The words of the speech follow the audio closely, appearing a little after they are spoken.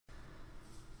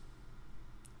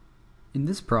In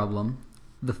this problem,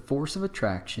 the force of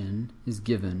attraction is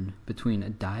given between a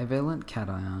divalent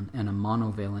cation and a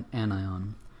monovalent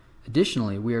anion.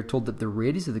 Additionally, we are told that the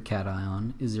radius of the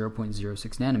cation is 0.06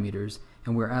 nanometers,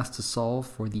 and we're asked to solve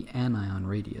for the anion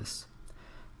radius.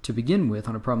 To begin with,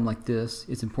 on a problem like this,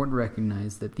 it's important to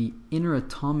recognize that the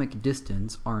interatomic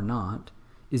distance, R0,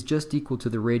 is just equal to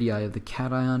the radii of the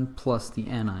cation plus the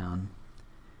anion.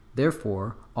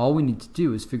 Therefore, all we need to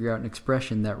do is figure out an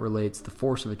expression that relates the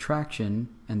force of attraction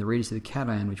and the radius of the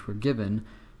cation, which we're given,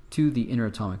 to the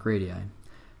interatomic radii.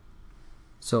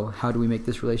 So how do we make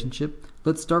this relationship?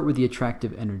 Let's start with the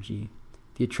attractive energy.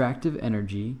 The attractive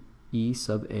energy, E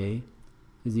sub A,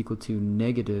 is equal to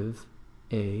negative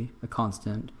A, a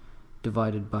constant,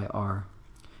 divided by R.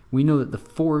 We know that the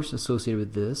force associated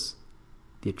with this,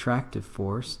 the attractive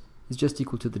force, is just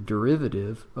equal to the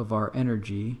derivative of our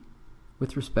energy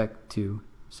with respect to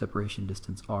separation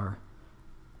distance r,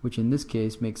 which in this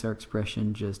case makes our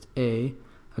expression just a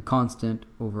constant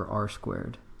over r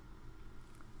squared.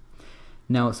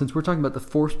 Now, since we're talking about the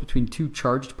force between two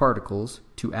charged particles,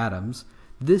 two atoms,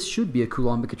 this should be a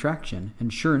Coulombic attraction,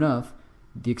 and sure enough,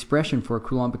 the expression for a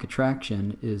Coulombic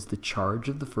attraction is the charge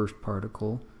of the first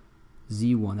particle,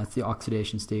 Z1, that's the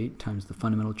oxidation state, times the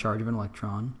fundamental charge of an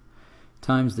electron,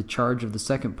 times the charge of the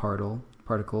second particle,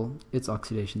 its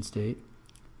oxidation state,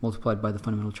 multiplied by the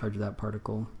fundamental charge of that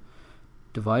particle,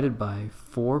 divided by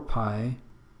 4 pi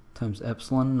times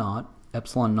epsilon naught.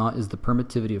 Epsilon naught is the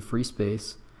permittivity of free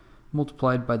space,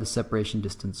 multiplied by the separation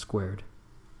distance squared.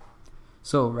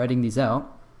 So, writing these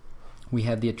out, we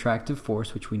have the attractive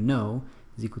force, which we know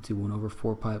is equal to 1 over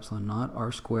 4 pi epsilon naught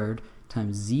r squared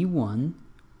times Z1.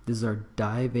 This is our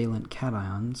divalent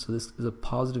cation, so this is a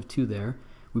positive 2 there.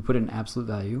 We put it in absolute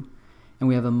value. And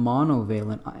we have a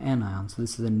monovalent anion, so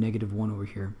this is a negative 1 over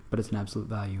here, but it's an absolute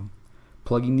value.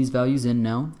 Plugging these values in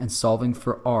now and solving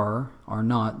for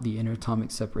R0, the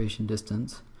interatomic separation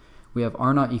distance, we have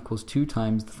R0 equals 2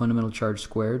 times the fundamental charge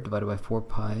squared divided by 4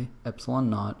 pi epsilon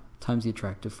naught times the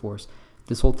attractive force.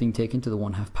 This whole thing taken to the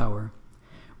 1/2 power.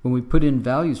 When we put in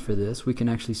values for this, we can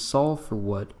actually solve for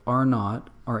what R0,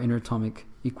 our interatomic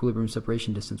equilibrium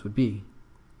separation distance, would be.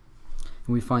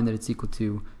 And we find that it's equal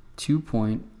to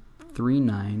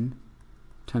 2.39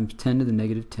 times 10 to the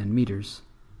negative 10 meters,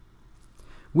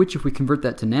 which, if we convert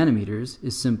that to nanometers,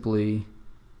 is simply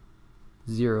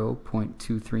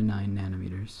 0.239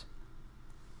 nanometers.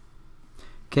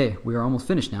 Okay, we are almost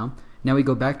finished now. Now we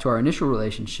go back to our initial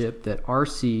relationship that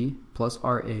RC plus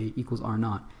RA equals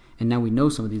R0, and now we know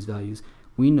some of these values.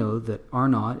 We know that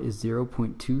R0 is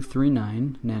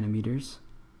 0.239 nanometers.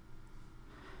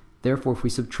 Therefore, if we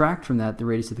subtract from that the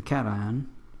radius of the cation,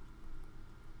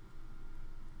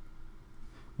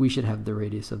 we should have the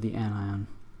radius of the anion,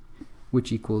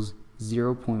 which equals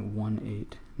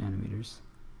 0.18 nanometers.